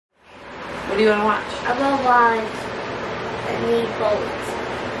do you want to watch? I want to watch the boat.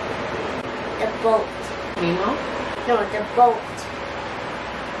 The boat. Nemo? No, the boat.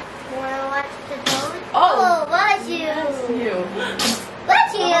 You want to watch the boat? Oh, bless you. Bless you. Bless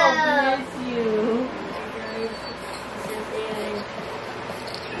you. Oh, bless you.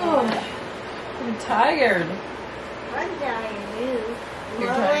 Oh, I'm tired. I'm tired too. You're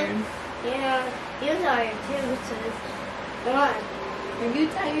tired? Yeah, you're tired too, sis. Come on. Are you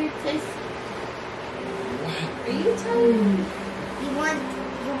tired, sis? Are you tired? You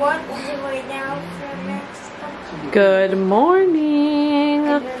want to lay down for next time? Good morning.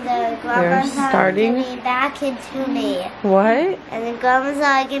 And then the We're grandma's starting. me back into me. What? And the grandma's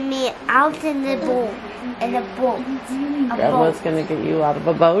gonna get me out in the boat. In the boat. Grandma's gonna get you out of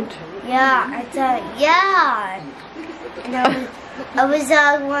a boat? Yeah, I thought, yeah. And I was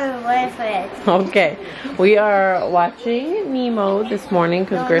going away for it. Okay, we are watching Nemo this morning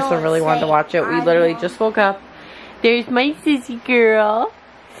because Grayson really wanted to watch it. We literally just woke up. There's my sissy girl.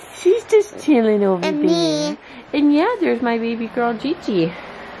 She's just chilling over And there. me. And yeah, there's my baby girl Gigi.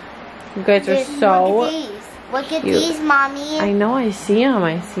 You guys are so Look at these. Look at cute. these, Mommy. I know, I see them.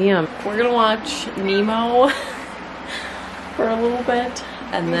 I see them. We're gonna watch Nemo for a little bit,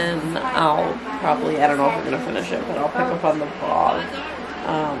 and then I'll probably, I don't know if we're gonna finish it, but I'll pick up on the vlog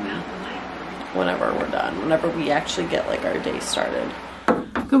whenever we're done, whenever we actually get like our day started.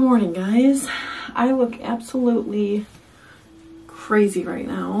 Good morning, guys. I look absolutely crazy right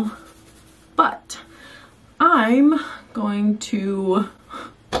now, but I'm going to,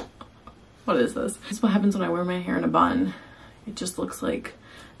 what is this? This is what happens when I wear my hair in a bun. It just looks like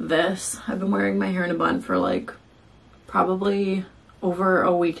this. I've been wearing my hair in a bun for like probably over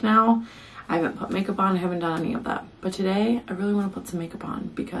a week now. I haven't put makeup on, I haven't done any of that. But today I really want to put some makeup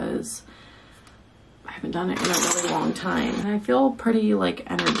on because I haven't done it in a really long time. And I feel pretty like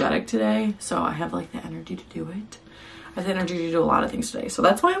energetic today, so I have like the energy to do it. I have the energy to do a lot of things today, so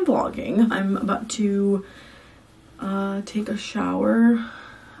that's why I'm vlogging. I'm about to take a shower.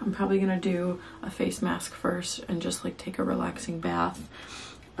 I'm probably gonna do a face mask first and just like take a relaxing bath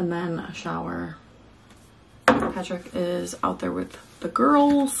and then a shower. Patrick is out there with the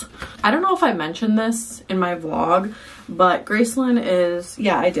girls. I don't know if I mentioned this in my vlog, but Gracelyn is,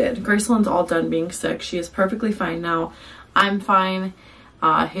 yeah, I did. Gracelyn's all done being sick. She is perfectly fine now. I'm fine.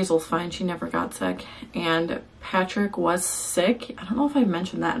 Hazel's fine. She never got sick. And Patrick was sick. I don't know if I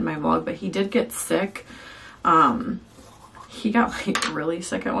mentioned that in my vlog, but he did get sick. He got like really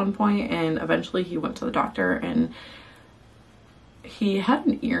sick at one point, and eventually he went to the doctor and he had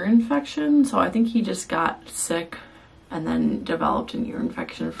an ear infection. So I think he just got sick and then developed an ear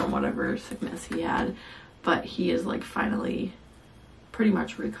infection from whatever sickness he had. But he is like finally pretty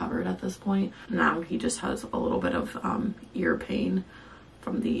much recovered at this point. Now he just has a little bit of ear pain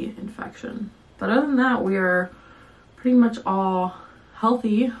from the infection. But other than that, we are pretty much all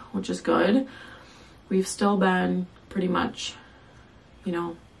healthy, which is good. We've still been pretty much, you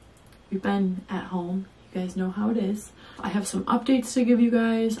know, we've been at home. You guys know how it is. I have some updates to give you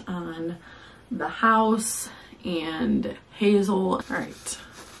guys on the house and Hazel. All right,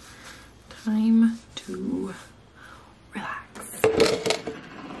 time to relax.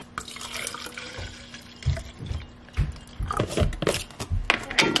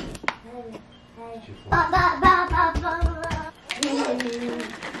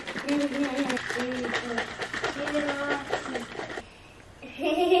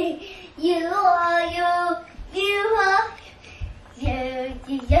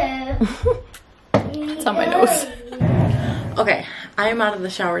 It's on my nose. Okay, I am out of the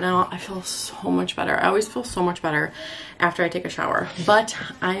shower now. I feel so much better. I always feel so much better after I take a shower, but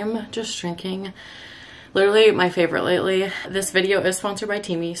I am just drinking literally my favorite lately. This video is sponsored by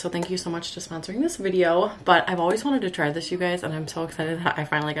Teamy, so thank you so much to sponsoring this video. But I've always wanted to try this, you guys, and I'm so excited that I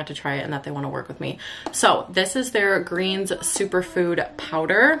finally got to try it and that they want to work with me. So this is their Greens Superfood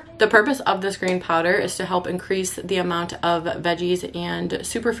Powder. The purpose of this green powder is to help increase the amount of veggies and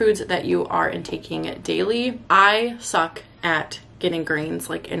superfoods that you are intaking daily. I suck at getting greens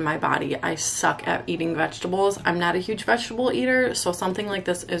like in my body. I suck at eating vegetables. I'm not a huge vegetable eater, so something like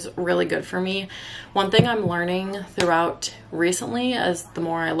this is really good for me. One thing I'm learning throughout recently is the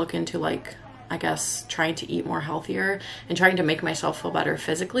more I look into like, I guess, trying to eat more healthier and trying to make myself feel better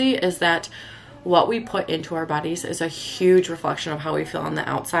physically, is that what we put into our bodies is a huge reflection of how we feel on the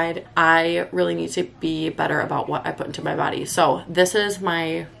outside. I really need to be better about what I put into my body. So this is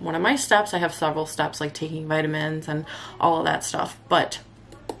one of my steps. I have several steps like taking vitamins and all of that stuff, but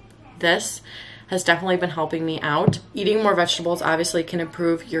this has definitely been helping me out. Eating more vegetables obviously can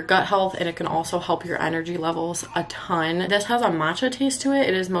improve your gut health, and it can also help your energy levels a ton. This has a matcha taste to it.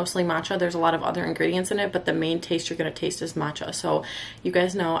 It is mostly matcha. There's a lot of other ingredients in it, but the main taste you're gonna taste is matcha. So you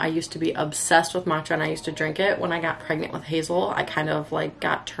guys know I used to be obsessed with matcha and I used to drink it. When I got pregnant with Hazel, I kind of like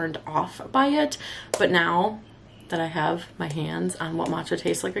got turned off by it, but now that I have my hands on what matcha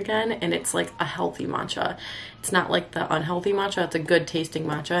tastes like again, and it's like a healthy matcha. It's not like the unhealthy matcha, it's a good tasting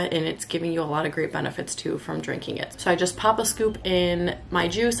matcha, and it's giving you a lot of great benefits too from drinking it. So I just pop a scoop in my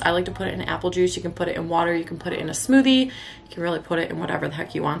juice. I like to put it in apple juice. You can put it in water, you can put it in a smoothie, you can really put it in whatever the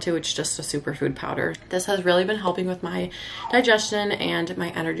heck you want to. It's just a superfood powder. This has really been helping with my digestion and my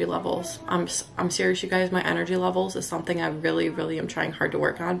energy levels. I'm serious, you guys, my energy levels is something I really am trying hard to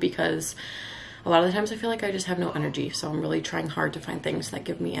work on, because a lot of the times I feel like I just have no energy. So I'm really trying hard to find things that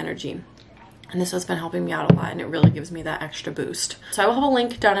give me energy. And this has been helping me out a lot, and it really gives me that extra boost. So I will have a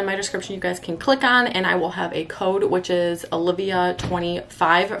link down in my description you guys can click on, and I will have a code, which is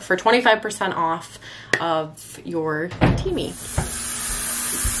Olivia25 for 25% off of your Teamy.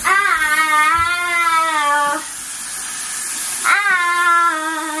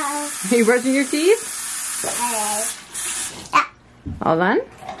 Are you brushing your teeth? Yeah. All done?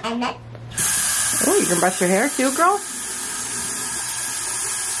 And then. Oh, you can brush your hair too, girl?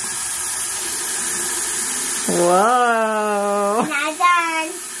 Whoa. Not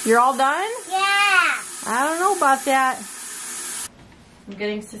done. You're all done? Yeah. I don't know about that. I'm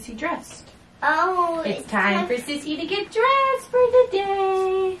getting Sissy dressed. Oh. It's time for Sissy to get dressed for the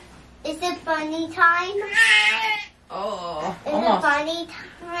day. Is it funny time? Oh, Is almost. it funny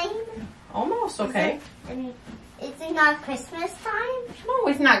time? Almost, okay. Is it not Christmas time? No,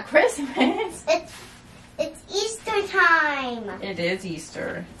 it's not Christmas. It's Easter time. It is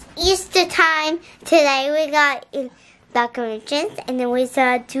Easter. Easter time. Today we got decorations, and then we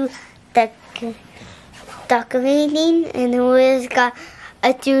do decorating, and then we got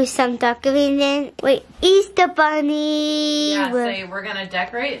do some decorating. Wait, Easter bunny. Yeah, say we're gonna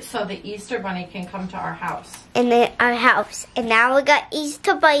decorate so the Easter bunny can come to our house. And then our house, and now we got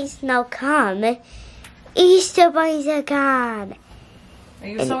Easter bunnies now come. Easter bunnies are gone. Are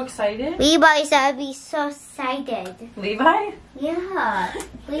you so excited? Levi's gonna be so excited. Levi? Yeah,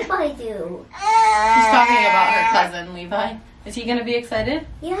 Levi do. She's talking about her cousin, Levi. Is he gonna be excited?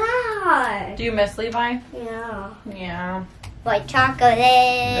 Yeah. Do you miss Levi? Yeah. Yeah. White chocolate.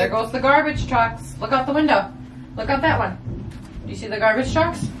 There goes the garbage trucks. Look out the window. Look out that one. Do you see the garbage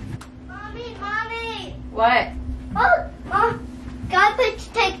trucks? Mommy. What? Oh, Mom. Garbage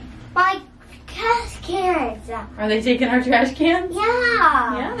take my trash cans. Are they taking our trash cans?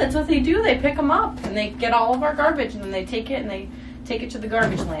 Yeah. Yeah, that's what they do. They pick them up and they get all of our garbage, and then they take it to the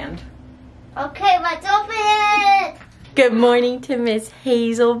garbage land. Okay, let's open it. Good morning to Miss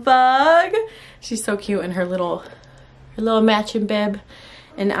Hazelbug. She's so cute in her little matching bib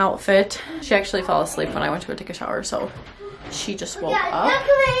and outfit. She actually fell asleep when I went to go take a shower, so she just woke up.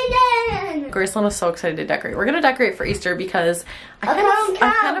 Decorating. Gracelyn is so excited to decorate. We're gonna decorate for Easter because I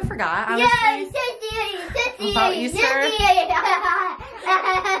kind of forgot, honestly, Sissy, about Easter.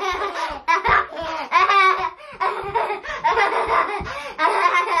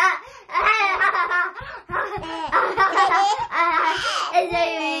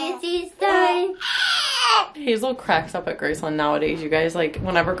 Hazel cracks up at Gracelyn nowadays, you guys. Like,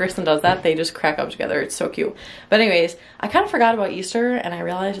 whenever Gracelyn does that, they just crack up together. It's so cute. But anyways, I kind of forgot about Easter, and I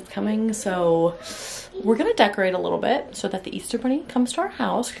realized it's coming, so we're gonna decorate a little bit so that the Easter bunny comes to our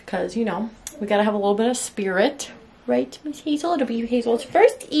house, because, you know, we gotta have a little bit of spirit. Right, Miss Hazel? It'll be Hazel's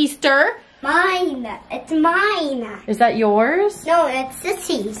first Easter. Mine. It's mine. Is that yours? No, it's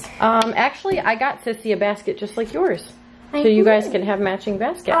Sissy's. Actually, I got Sissy a basket just like yours. So you guys can have matching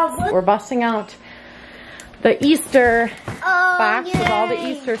baskets. We're busting out the Easter box with all the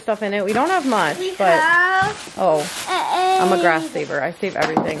Easter stuff in it. We don't have much, but I'm a grass saver. I save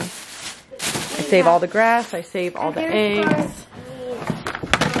everything. I save all the grass. I save all the eggs.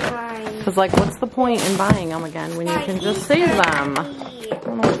 Because, like, what's the point in buying them again when you can just save them? I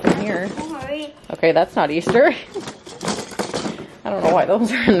don't know what's in here. Okay, that's not Easter. I don't know why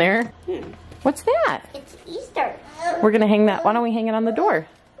those are in there. What's that? It's Easter. We're going to hang that. Why don't we hang it on the door?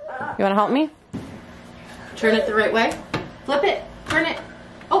 You want to help me? Turn it the right way. Flip it. Turn it.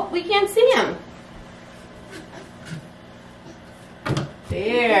 Oh, we can't see him.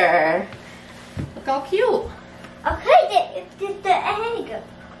 There. Look how cute. Okay, it's the egg.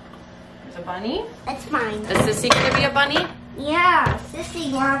 There's a bunny. It's mine. Is Sissy going to be a bunny? Yeah. Sissy,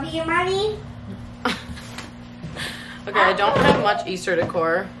 you want to be a bunny? Okay, I don't have much Easter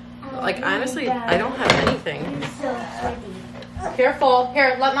decor. Like, honestly, I don't have anything. So pretty. Careful.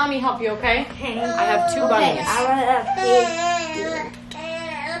 Here, let mommy help you, okay? I have 2 bunnies.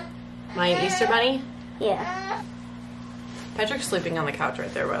 My Easter bunny? Yeah. Patrick's sleeping on the couch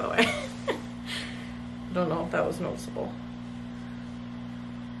right there, by the way. I don't know if that was noticeable.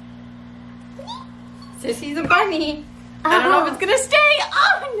 Sissy's a bunny. I don't know if it's gonna stay.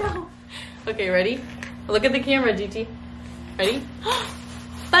 Oh no. Okay, ready? Look at the camera, Gigi. Ready?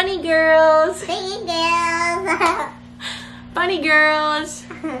 Bunny girls. Bunny girls. Bunny girls.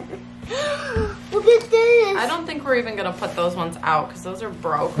 Look at this. I don't think we're even gonna put those ones out because those are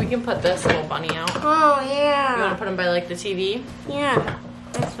broke. We can put this little bunny out. Oh yeah. You wanna put them by like the TV? Yeah.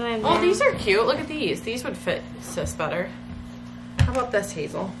 That's what I'm Oh, these are cute. Look at these. These would fit Sis better. How about this,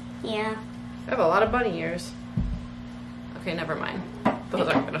 Hazel? Yeah. I have a lot of bunny ears. Okay, never mind. Those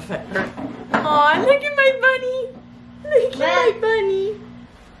aren't gonna fit her. Aw, look at my bunny. Look at my bunny.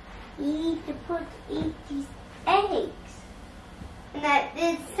 You need to eat these eggs. And that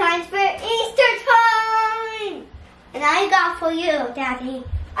it's time for Easter time. And I got for you, Daddy.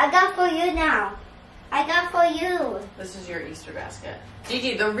 I got for you now. I got for you. This is your Easter basket.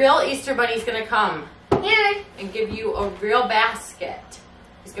 Gigi, the real Easter bunny's gonna come Here. and give you a real basket.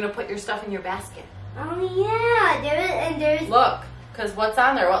 He's gonna put your stuff in your basket. Oh yeah. There's Look, because what's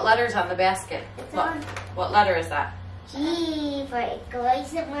on there? What letter's on the basket? It's Look, on what letter is that? G for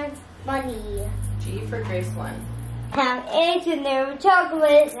Graceland's bunny. G for Graceland. Have eggs in there with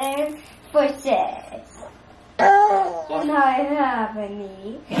chocolate and for Sis. And I have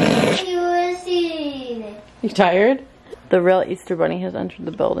any. You will see. You tired? The real Easter bunny has entered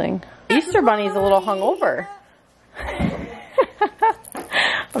the building. Easter bunny's a little hungover.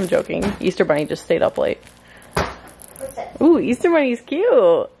 I'm joking. Easter bunny just stayed up late. What's that? Ooh, Easter bunny's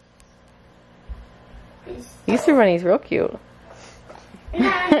cute. Easter bunny's real cute.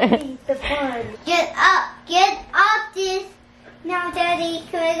 The fun. Get up this. Now, Daddy,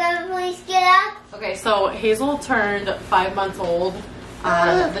 can I go please get up? Okay, so Hazel turned 5 months old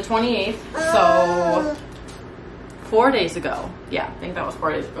on the 28th, so 4 days ago. Yeah, I think that was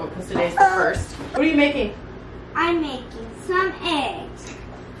 4 days ago because today's the 1st. What are you making? I'm making some eggs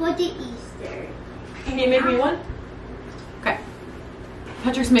for the Easter. Can you make me one? Okay.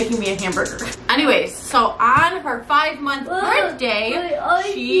 Patrick's making me a hamburger. Anyways, so on her 5-month birthday,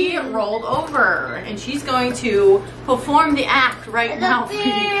 she rolled over and she's going to perform the act right now for you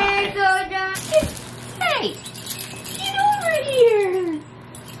guys. Hey, get over here.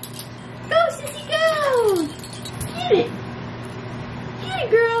 Go, sissy, go. Get it. Get it,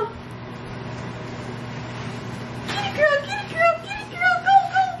 girl. Get it, girl, get it, girl, get it, girl. Go,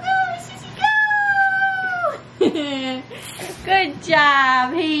 go, go, sissy, go. Good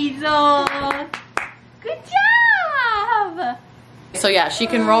job, Hazel. Good job. So yeah, she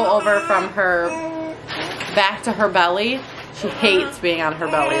can roll over from her back to her belly. She hates being on her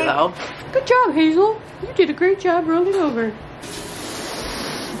belly though. Good job, Hazel. You did a great job rolling over.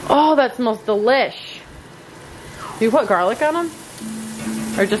 Oh, that smells delish. Do you put garlic on them?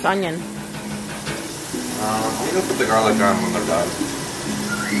 Or just onion? You can put the garlic on when they're done.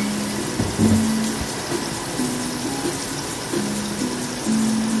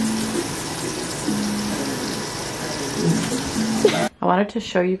 I wanted to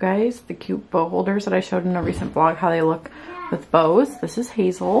show you guys the cute bow holders that I showed in a recent vlog, how they look with bows. This is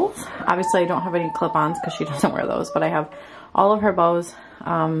Hazel's. Obviously I don't have any clip-ons because she doesn't wear those, but I have all of her bows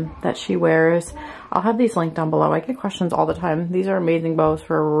that she wears. I'll have these linked down below. I get questions all the time. These are amazing bows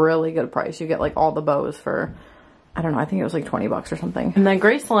for a really good price. You get like all the bows for, I don't know, I think it was like 20 bucks or something. And then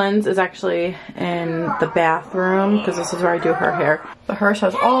Graceland's is actually in the bathroom because this is where I do her hair. But hers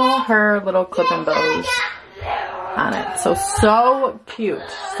has all her little clip-in bows on it. So cute.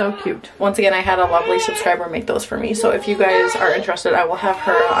 So cute. Once again, I had a lovely subscriber make those for me. So if you guys are interested, I will have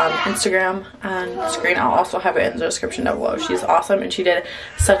her Instagram on screen. I'll also have it in the description down below. She's awesome and she did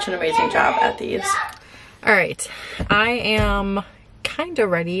such an amazing job at these. All right. I am kind of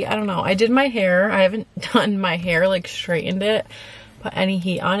ready. I don't know. I did my hair. I haven't done my hair, like straightened it, put any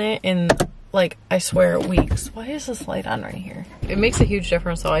heat on it in like, I swear, weeks. Why is this light on right here? It makes a huge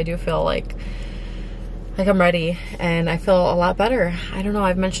difference though. I do feel like I'm ready and I feel a lot better. I don't know,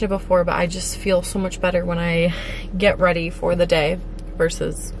 I've mentioned it before, but I just feel so much better when I get ready for the day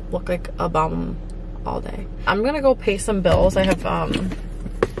versus look like a bum all day. I'm gonna go pay some bills. I have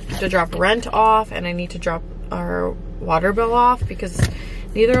to drop rent off and I need to drop our water bill off because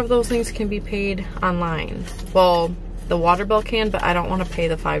neither of those things can be paid online. Well, the water bill can, but I don't want to pay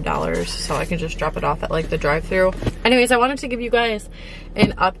the $5, so I can just drop it off at like the drive-thru. Anyways, I wanted to give you guys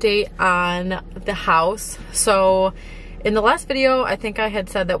an update on the house. So In the last video, I think I had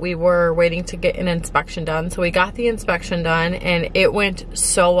said that we were waiting to get an inspection done. So we got the inspection done and it went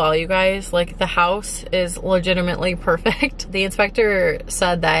so well, you guys. Like, the house is legitimately perfect. The inspector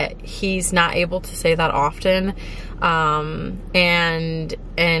said that he's not able to say that often. And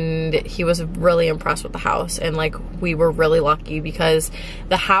he was really impressed with the house, and like, we were really lucky because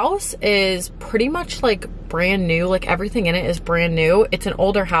the house is pretty much like brand new. Like, everything in it is brand new. It's an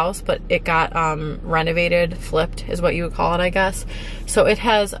older house, but it got renovated, flipped is what you would call it, I guess. So it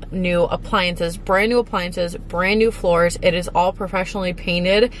has new appliances, brand new floors. It is all professionally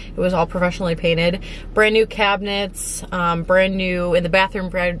painted. It was all professionally painted. Brand new cabinets, brand new in the bathroom,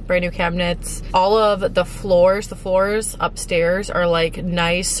 brand new cabinets. All of the floors upstairs are like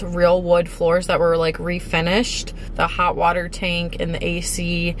nice real wood floors that were like refinished. The hot water tank and the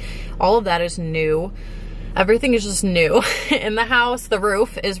AC, all of that is new. Everything is just new in the house. The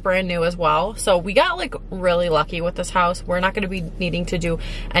roof is brand new as well. So we got like really lucky with this house. We're not going to be needing to do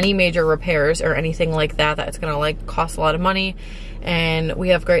any major repairs or anything like that. That's going to like cost a lot of money. And we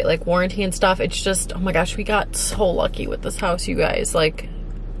have great like warranty and stuff. It's just, oh my gosh, we got so lucky with this house, you guys. Like,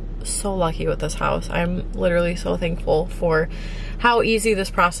 so lucky with this house. I'm literally so thankful for how easy this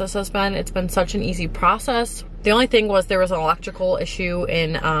process has been. It's been such an easy process. The only thing was there was an electrical issue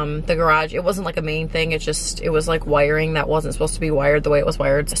in the garage. It wasn't like a main thing. It was like wiring that wasn't supposed to be wired the way it was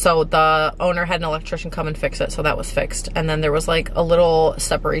wired. So the owner had an electrician come and fix it. So that was fixed. And then there was like a little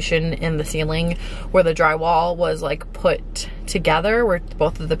separation in the ceiling where the drywall was like put together, where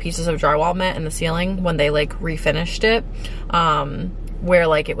both of the pieces of drywall met in the ceiling when they like refinished it. Where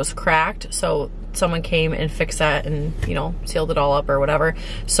like it was cracked, so someone came and fixed that and, you know, sealed it all up or whatever.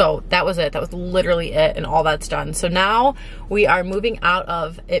 So that was it. That was literally it, and all that's done. So now we are moving out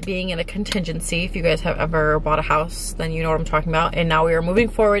of it being in a contingency. If you guys have ever bought a house, then you know what I'm talking about. And now we are moving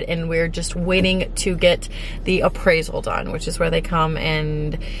forward, and we're just waiting to get the appraisal done, which is where they come,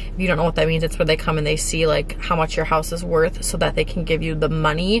 and if you don't know what that means, it's where they come and they see like how much your house is worth so that they can give you the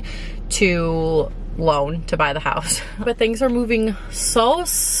money to loan to buy the house. But things are moving so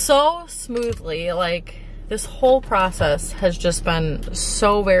smoothly. Like, this whole process has just been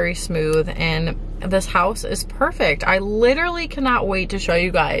so very smooth, and this house is perfect. I literally cannot wait to show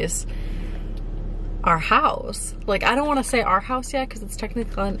you guys our house. Like, I don't want to say our house yet because it's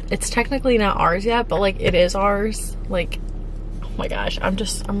technically not ours yet, but like, it is ours. Like, oh my gosh, I'm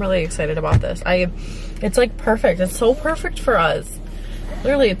really excited about this. It's like perfect. It's so perfect for us.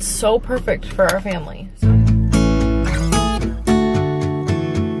 Literally, it's so perfect for our family.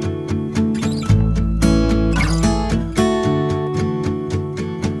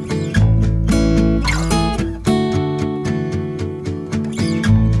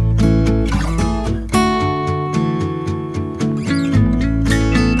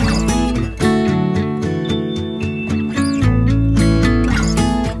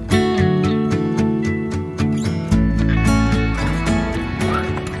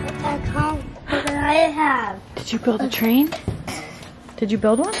 Did you build a train? Did you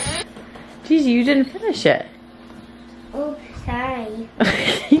build one? Gigi, you didn't finish it. Oops, sorry.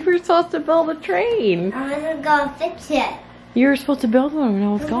 You were supposed to build a train. I wasn't gonna fix it. You were supposed to build one when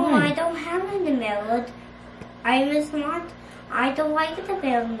I was gone. No, I don't have it in the middle. I don't like it to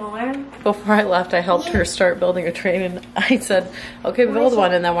build more. Before I left, I helped her start building a train, and I said, okay, build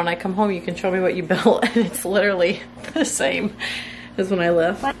one, and then when I come home, you can show me what you built. And it's literally the same as when I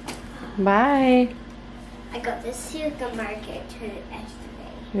left. Bye. I got the supermarket yesterday.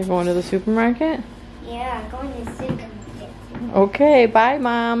 You're going to the supermarket? Yeah, I'm going to the supermarket. Okay, bye,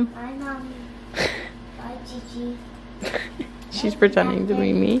 Mom. Bye, Mommy. Bye, Gigi. She's pretending to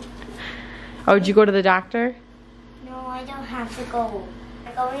be me. Oh, did you go to the doctor? No, I don't have to go.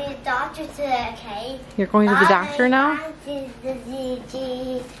 I'm going to the doctor today, okay? You're going to the doctor now? Bye,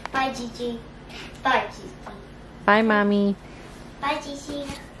 Gigi. Bye, Gigi. Bye, Gigi. Bye, Mommy. Bye, Gigi.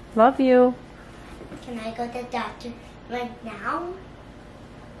 Love you. Can I go to the doctor right now?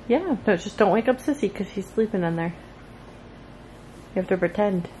 Yeah, no, just don't wake up Sissy because she's sleeping in there. You have to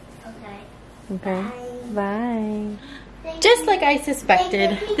pretend. Okay. Okay. Bye. Bye. Just like I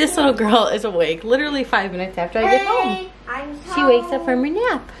suspected, this little girl is awake literally 5 minutes after I get home. She wakes up from her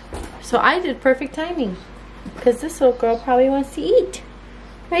nap. So I did perfect timing because this little girl probably wants to eat.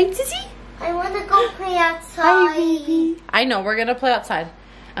 Right, Sissy? I want to go play outside. Hi, baby. I know, we're going to play outside.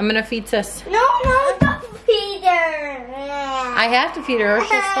 I'm going to feed Sis. No, don't feed her. I have to feed her or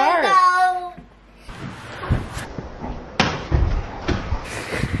she'll starve. No.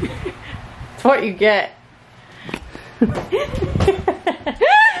 That's what you get. Hey,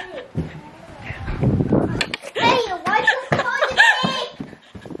 why you calling me?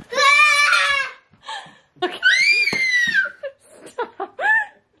 Okay.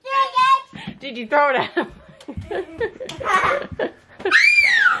 Gigi, throw it at him.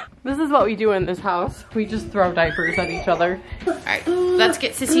 This is what we do in this house. We just throw diapers at each other. Alright, let's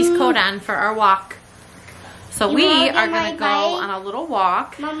get Sissy's coat on for our walk. So we are gonna go on a little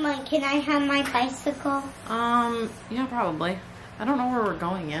walk. Mama, can I have my bicycle? Yeah, probably. I don't know where we're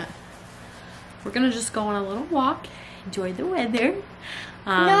going yet. We're gonna just go on a little walk, enjoy the weather.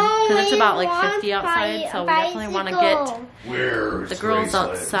 Because it's about like 50 outside, so we definitely want to get the girls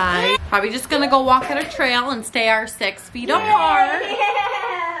outside. Probably just gonna go walk at a trail and stay our 6 feet apart.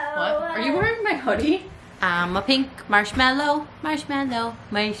 What? Are you wearing my hoodie? I'm a pink marshmallow, marshmallow,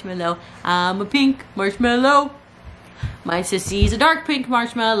 marshmallow. I'm a pink marshmallow. My sissy's a dark pink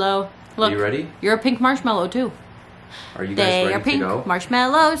marshmallow. Look, are you ready? You're a pink marshmallow too. Are you guys ready to go?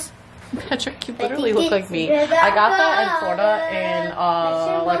 Marshmallows. Patrick, you literally look like me. I got that in Florida in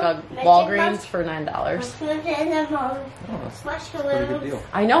like a Walgreens for $9. Oh, that's a pretty good deal.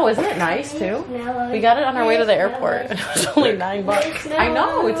 I know, isn't it nice too? We got it on our way to the airport. It was only $9. I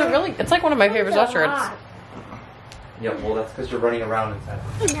know, it's like one of my favorite sweatshirts. Yeah, well that's because you're running around inside.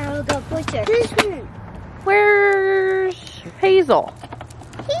 Now we'll go butcher. Where's Hazel?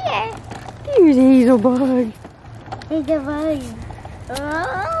 Here. Here's Hazelbug. It's a bug.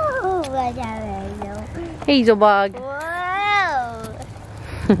 Oh, what a Hazelbug. Whoa.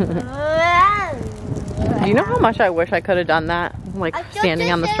 Do you know how much I wish I could have done that? Like standing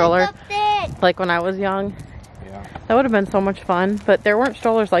on the stroller, like when I was young. Yeah. That would have been so much fun, but there weren't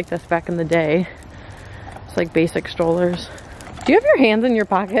strollers like this back in the day. It's like basic strollers. Do you have your hands in your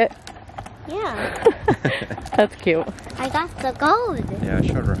pocket? Yeah. That's cute. I got the gold. Yeah, I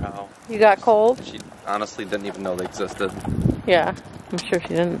showed her how. You got cold? She honestly didn't even know they existed. Yeah, I'm sure she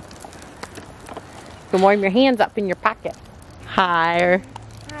didn't. You can warm your hands up in your pocket. Higher.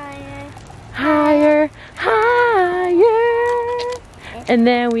 Higher. Higher. Higher. And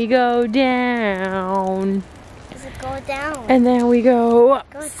then we go down. Does it go down? And then we go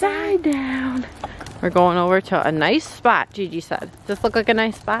upside down. We're going over to a nice spot, Gigi said. Does this look like a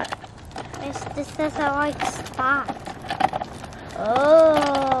nice spot? This is a like spot.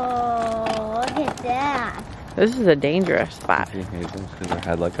 Oh, look at that. This is a dangerous spot. Hazel, because her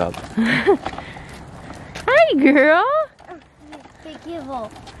head look up. Hi, girl. Be careful.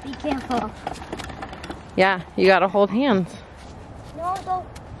 Be careful. Yeah, you gotta hold hands. No, don't.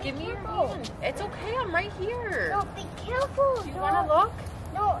 Give me your hand. It's okay, I'm right here. No, be careful. You wanna look?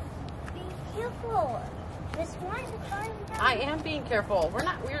 No, be careful. This one is going down. I am being careful.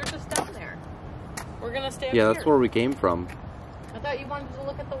 We were just down there. We're gonna stay up Yeah, here. that's where we came from. I thought you wanted to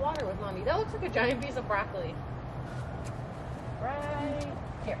look at the water with mommy. That looks like a giant piece of broccoli. Right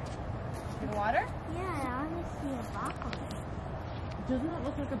here. See the water? Yeah, I want to see a broccoli. Doesn't it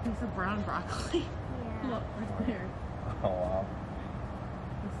look like a piece of brown broccoli? Yeah. Look, right there. Oh wow.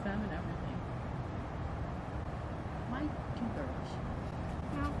 The stem and everything. My toothbrush.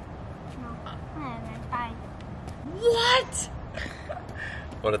 No. Whatever, bye. What?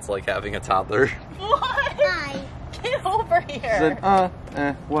 What it's like having a toddler. What? Bye. Get over here. Said,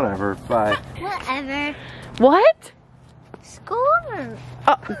 whatever, bye. Whatever. What? Score.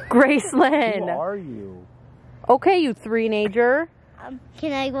 Oh, Gracelyn. Who are you? Okay, you three-nager.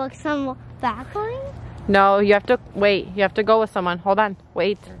 Can I walk some broccoli? No, you have to wait. You have to go with someone. Hold on.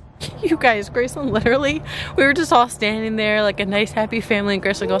 Wait. You guys, Gracelyn literally, we were just all standing there like a nice happy family and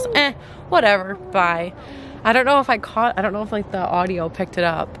Gracelyn goes, whatever, bye. I don't know if like the audio picked it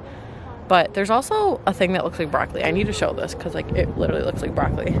up, but there's also a thing that looks like broccoli. I need to show this because like it literally looks like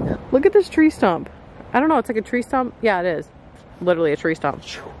broccoli. Look at this tree stump. I don't know, it's like a tree stump. Yeah, it is. Literally a tree stump.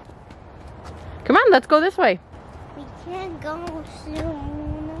 Come on, let's go this way. We can't go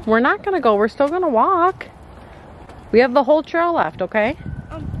soon. We're not gonna go, we're still gonna walk. We have the whole trail left, okay?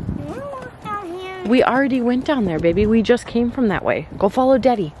 You wanna walk down here? We already went down there, baby. We just came from that way. Go follow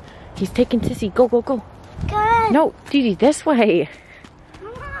Daddy. He's taking Sissy. Go, go, go. Good. No, Gigi, this way.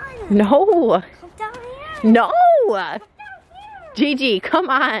 Come on. No. Come down here. No. Come down here. Gigi, come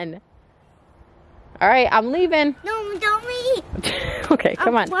on. All right, I'm leaving. No, don't leave. Okay,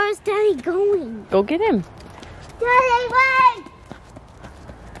 come on. Where's Daddy going? Go get him. Daddy, wait.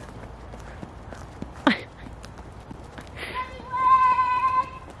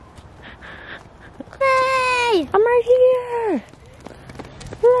 Hey! I'm right here.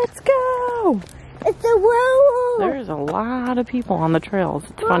 Let's go. It's a werewolf. There's a lot of people on the trails.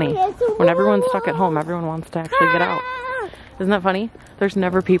 It's Mommy, funny. it's a When everyone's stuck at werewolf. home, everyone wants to actually get out. Isn't that funny? There's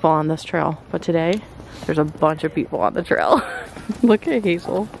never people on this trail, but today there's a bunch of people on the trail. Look at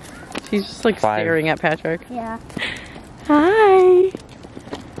Hazel. She's just like staring at Patrick. Yeah. Hi.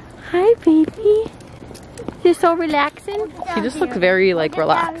 Hi, baby. Is so relaxing? He just looks very like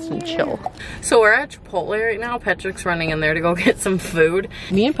relaxed and chill. So we're at Chipotle right now. Patrick's running in there to go get some food.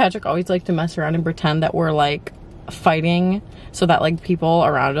 Me and Patrick always like to mess around and pretend that we're like fighting so that like people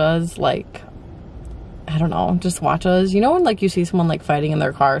around us like, I don't know, just watch us. You know when like you see someone like fighting in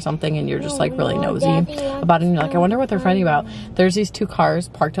their car or something and you're just like really nosy about it and you're like, I wonder what they're fighting about. There's these two cars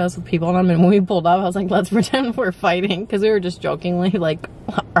parked to us with people in them, and when we pulled up I was like, let's pretend we're fighting, because we were just jokingly like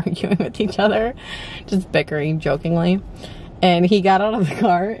arguing with each other, just bickering jokingly. And he got out of the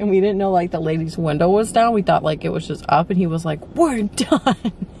car and we didn't know like the lady's window was down. We thought like it was just up, and he was like, we're done.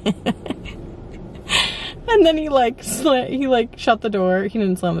 And then he shut the door. He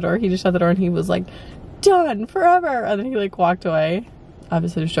didn't slam the door, he just shut the door, and he was like, done forever. And then he like walked away.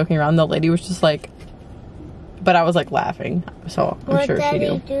 Obviously just joking around. The lady was just like, but I was like laughing, so I'm sure she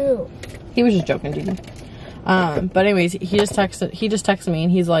knew. He was just joking, Gigi. But anyways, he just texted me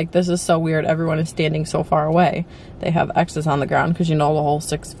and he's like, this is so weird, everyone is standing so far away. They have X's on the ground because you know the whole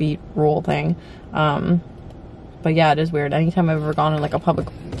 6 feet rule thing. But yeah, it is weird. Anytime I've ever gone in like a public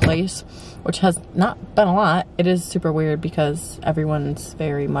place, which has not been a lot, it is super weird because everyone's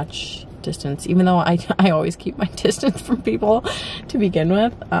very much distance, even though I always keep my distance from people to begin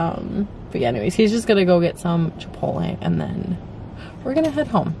with. But yeah, anyways, he's just gonna go get some Chipotle and then we're gonna head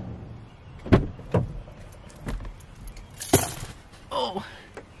home. Oh,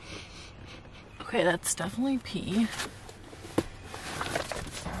 okay, that's definitely pee.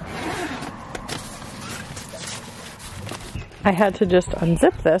 I had to just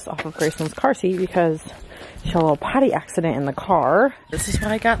unzip this off of Grayson's car seat because she had a little potty accident in the car. This is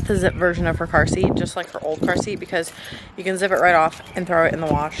why I got the zip version of her car seat, just like her old car seat, because you can zip it right off and throw it in the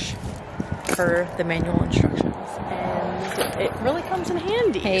wash per the manual instructions. And it really comes in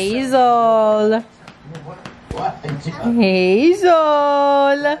handy. Hazel.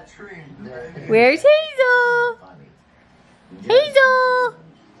 Hazel. Where's Hazel? Hazel.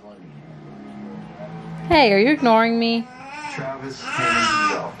 Hey, are you ignoring me? Travis came into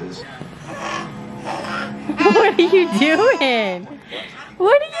the office. What are you doing?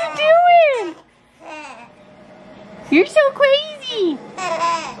 What are you doing? You're so crazy.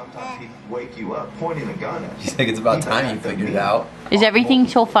 Sometimes he wake you up pointing a gun at you. You think it's about time you figured it out? Is everything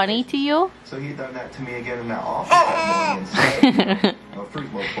so funny to you? So he done that to me again in that office that morning and said, "No, freak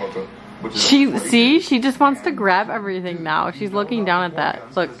motherfucker." She just wants to grab everything now. She's looking down at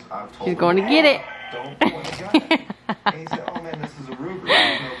that. Look, she's going to get it. Don't point a gun at me. And he said, "Oh man, this is a Ruger.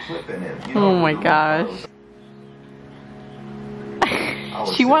 There's no clip in it." You know, Oh my gosh.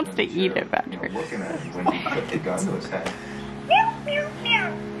 She wants to eat it, Patrick. Looking at him when he put the gun to his head.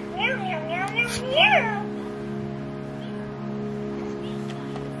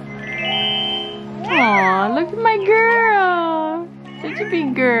 Aw, look at my girl. Such a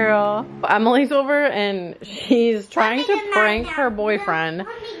big girl. Emily's over and she's trying to prank her boyfriend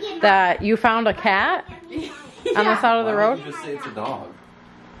that you found a cat on the side of the road. Why don't you just say it's a dog?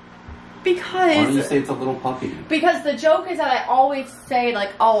 Because Why don't you say it's a little puppy? Because the joke is that I always say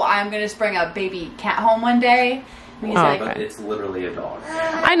like, oh, I'm gonna just bring a baby cat home one day. And he's like, But it's literally a dog.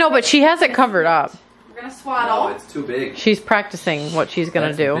 I know, but she has it covered up. we're gonna swaddle. No, it's too big. She's practicing what she's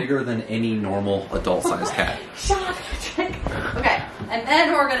gonna do. Bigger than any normal adult-sized cat. Shut up, Patrick. Okay, and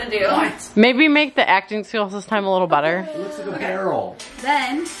then we're gonna do. Maybe make the acting skills this time a little better. It looks like a barrel.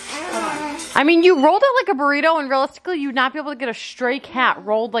 Then, I mean, you rolled it like a burrito, and realistically, you'd not be able to get a stray cat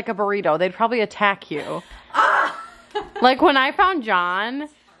rolled like a burrito. They'd probably attack you. Like when I found John,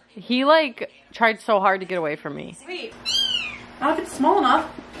 he like tried so hard to get away from me. sweet. I don't know if it's small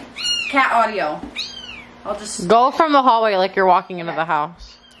enough. Cat audio. I'll just Go from the hallway like you're walking into the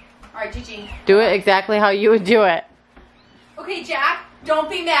house. All right, Gigi. Do it exactly how you would do it. Okay, Jack, don't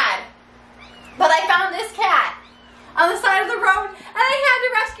be mad. But I found this cat on the side of the road, and I had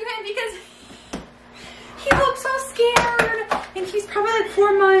to rescue him because he looked so scared. And he's probably like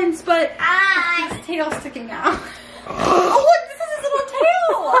 4 months, but his tail's sticking out. Oh, look, this is his little tail.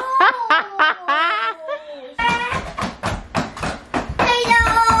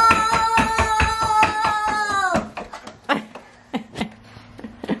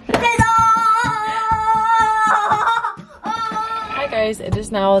 Hi guys, it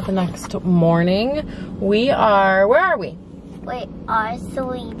is now the next morning. We are, where are we? We are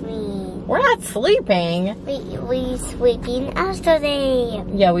sleeping. We're not sleeping. We sleeping yesterday.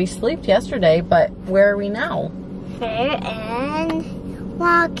 Yeah, we slept yesterday, but where are we now? Fair and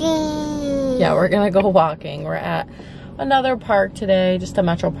walking. Yeah, we're gonna go walking. We're at another park today, just a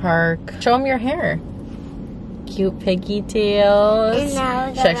metro park. Show them your hair. Cute piggy tails. And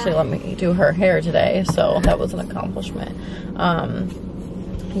now She actually let me do her hair today, so that was an accomplishment.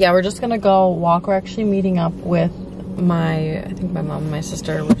 yeah, we're just gonna go walk. We're actually meeting up with I think my mom and my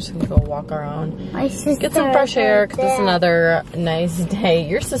sister. We're just gonna go walk around, My sister get some fresh air, because it's another nice day.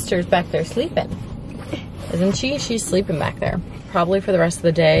 Your sister's back there sleeping, isn't she? She's sleeping back there. Probably for the rest of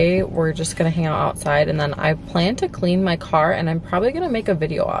the day, we're just gonna hang out outside, and then I plan to clean my car, and I'm probably gonna make a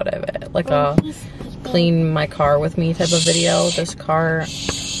video out of it, like a clean my car with me type of video. This car,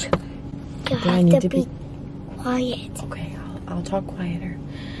 You have to be quiet. Okay, I'll talk quieter.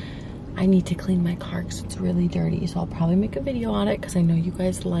 I need to clean my car because it's really dirty, so I'll probably make a video on it because I know you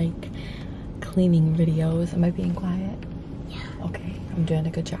guys like cleaning videos. Am I being quiet? Yeah. Okay, I'm doing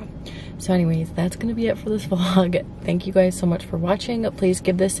a good job. So anyways, that's gonna be it for this vlog. Thank you guys so much for watching. Please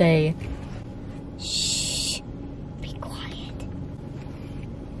give this a shh. Be quiet.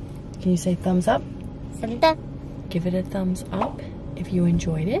 Can you say thumbs up? Thumbs up. Give it a thumbs up if you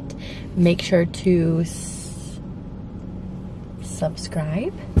enjoyed it. Make sure to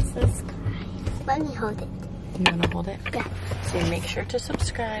subscribe. Let me hold it. You want to hold it? Yeah. So make sure to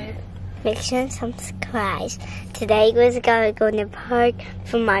subscribe. Make sure to subscribe. Today was gonna go to the park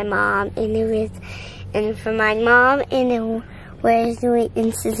for my mom, and for my mom, and it was doing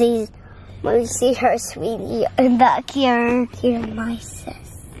and Susie's. We see her sweetie, and back here my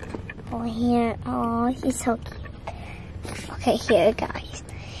sis. Oh here, oh he's so cute. Okay, here guys.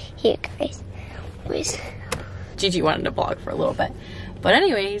 Where's Gigi wanted to vlog for a little bit. But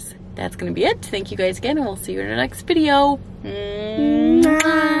anyways, that's going to be it. Thank you guys again, and we'll see you in the next video. Bye,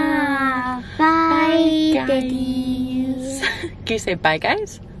 Bye, guys. daddies. Can you say bye,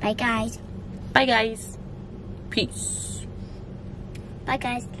 guys? Bye, guys. Bye, guys. Peace. Bye,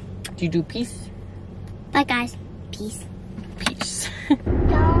 guys. Do you do peace? Bye, guys. Peace. Peace.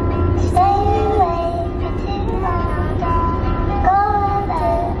 Don't stay away for too long. Don't go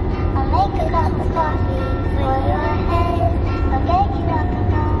away. I'll make a cup of coffee for your head. I'll get you up and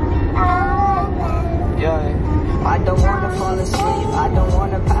going out of bed. Yeah, I don't wanna fall asleep, I don't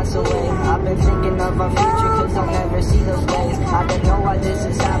wanna pass away. I've been thinking of our future.